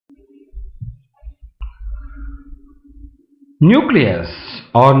Nucleus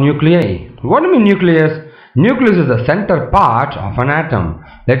or nuclei. What do you mean nucleus? Nucleus is the center part of an atom.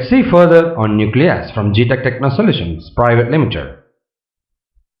 Let's see further on nucleus from GTech Techno Solutions Private Limited.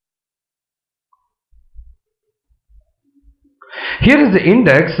 Here is the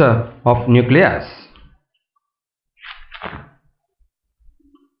index of nucleus.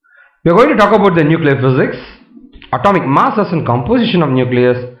 We are going to talk about the nuclear physics, atomic masses and composition of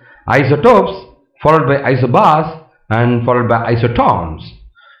nucleus, isotopes, followed by isobars and followed by isotons.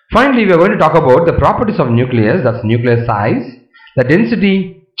 Finally, we are going to talk about the properties of nucleus, that's nuclear size, the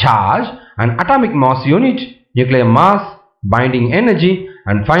density, charge and atomic mass unit, nuclear mass, binding energy,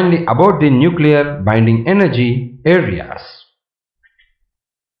 and finally about the nuclear binding energy areas.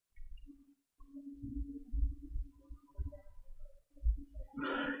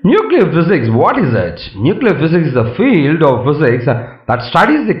 Nuclear physics, what is it? Nuclear physics is the field of physics that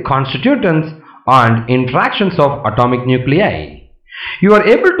studies the constituents and interactions of atomic nuclei. You are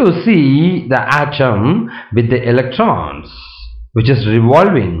able to see the atom with the electrons, which is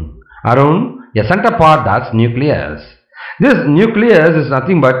revolving around a center part, that's nucleus. This nucleus is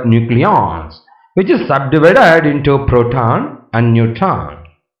nothing but nucleons, which is subdivided into proton and neutron.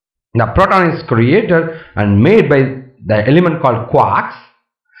 The proton is created and made by the element called quarks,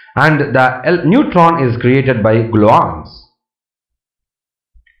 and the neutron is created by gluons.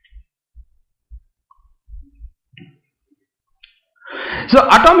 So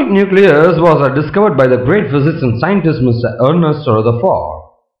atomic nucleus was discovered by the great physicist and scientist Mr. Ernest Rutherford.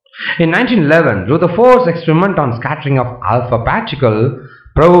 In 1911, Rutherford's experiment on scattering of alpha particle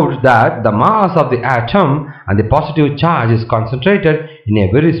proved that the mass of the atom and the positive charge is concentrated in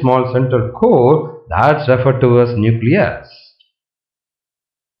a very small center core that's referred to as nucleus.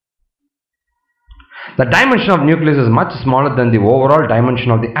 The dimension of nucleus is much smaller than the overall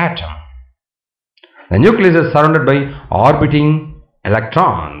dimension of the atom. The nucleus is surrounded by orbiting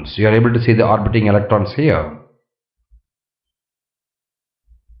electrons. You are able to see the orbiting electrons here.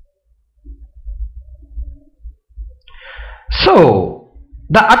 So,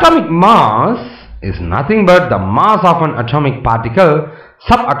 the atomic mass is nothing but the mass of an atomic particle,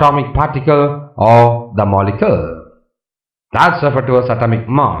 subatomic particle, or the molecule. That's referred to as atomic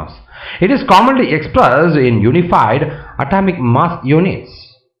mass. It is commonly expressed in unified atomic mass units,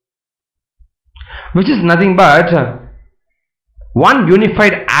 which is nothing but one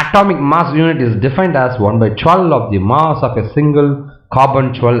unified atomic mass unit is defined as 1/12 of the mass of a single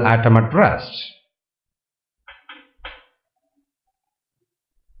carbon 12 atom at rest.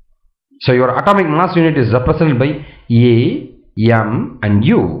 So your atomic mass unit is represented by A, M and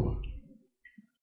U.